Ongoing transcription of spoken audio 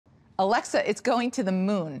Alexa is going to the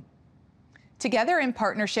moon. Together in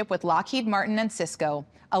partnership with Lockheed Martin and Cisco,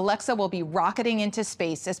 Alexa will be rocketing into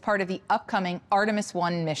space as part of the upcoming Artemis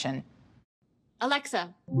 1 mission.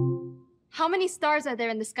 Alexa, how many stars are there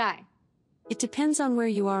in the sky? It depends on where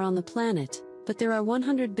you are on the planet, but there are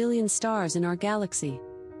 100 billion stars in our galaxy.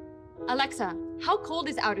 Alexa, how cold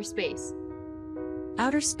is outer space?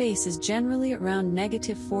 Outer space is generally around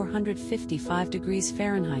 -455 degrees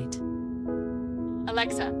Fahrenheit.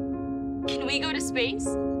 Alexa, can we go to space?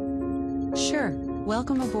 Sure,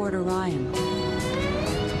 welcome aboard Orion.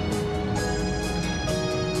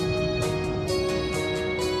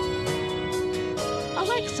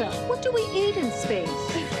 Alexa, what do we eat in space?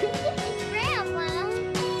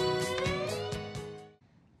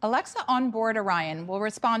 Alexa on board Orion will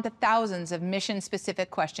respond to thousands of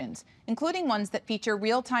mission-specific questions, including ones that feature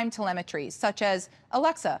real-time telemetry, such as,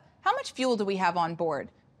 Alexa, how much fuel do we have on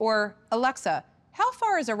board? Or, Alexa, how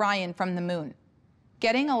far is Orion from the moon?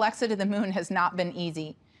 Getting Alexa to the moon has not been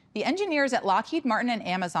easy. The engineers at Lockheed Martin and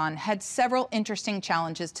Amazon had several interesting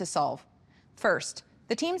challenges to solve. First,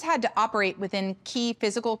 the teams had to operate within key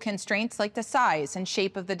physical constraints like the size and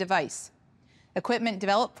shape of the device. Equipment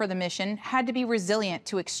developed for the mission had to be resilient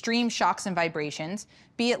to extreme shocks and vibrations,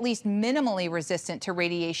 be at least minimally resistant to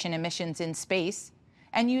radiation emissions in space,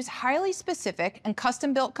 and use highly specific and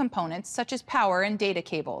custom-built components such as power and data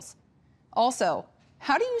cables. Also,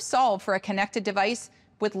 how do you solve for a connected device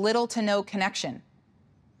with little to no connection?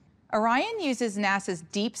 Orion uses NASA's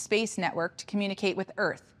Deep Space Network to communicate with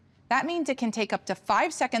Earth. That means it can take up to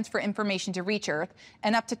 5 seconds for information to reach Earth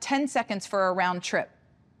and up to 10 seconds for a round trip.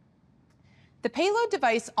 The payload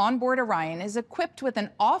device on board Orion is equipped with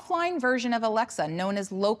an offline version of Alexa known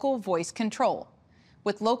as local voice control.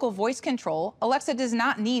 With local voice control, Alexa does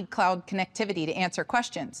not need cloud connectivity to answer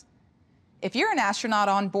questions. If you're an astronaut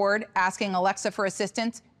on board asking Alexa for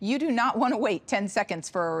assistance, you do not want to wait 10 seconds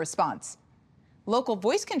for a response. Local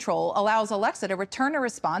voice control allows Alexa to return a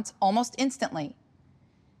response almost instantly.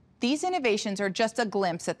 These innovations are just a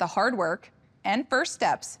glimpse at the hard work and first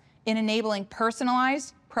steps in enabling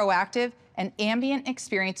personalized, proactive, and ambient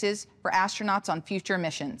experiences for astronauts on future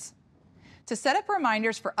missions. To set up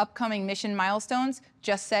reminders for upcoming mission milestones,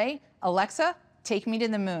 just say, Alexa, take me to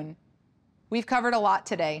the moon. We've covered a lot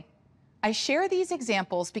today. I share these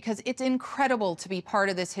examples because it's incredible to be part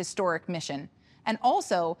of this historic mission, and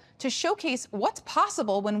also to showcase what's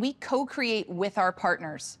possible when we co-create with our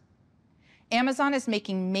partners. Amazon is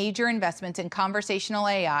making major investments in conversational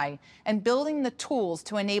AI and building the tools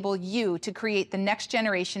to enable you to create the next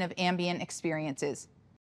generation of ambient experiences.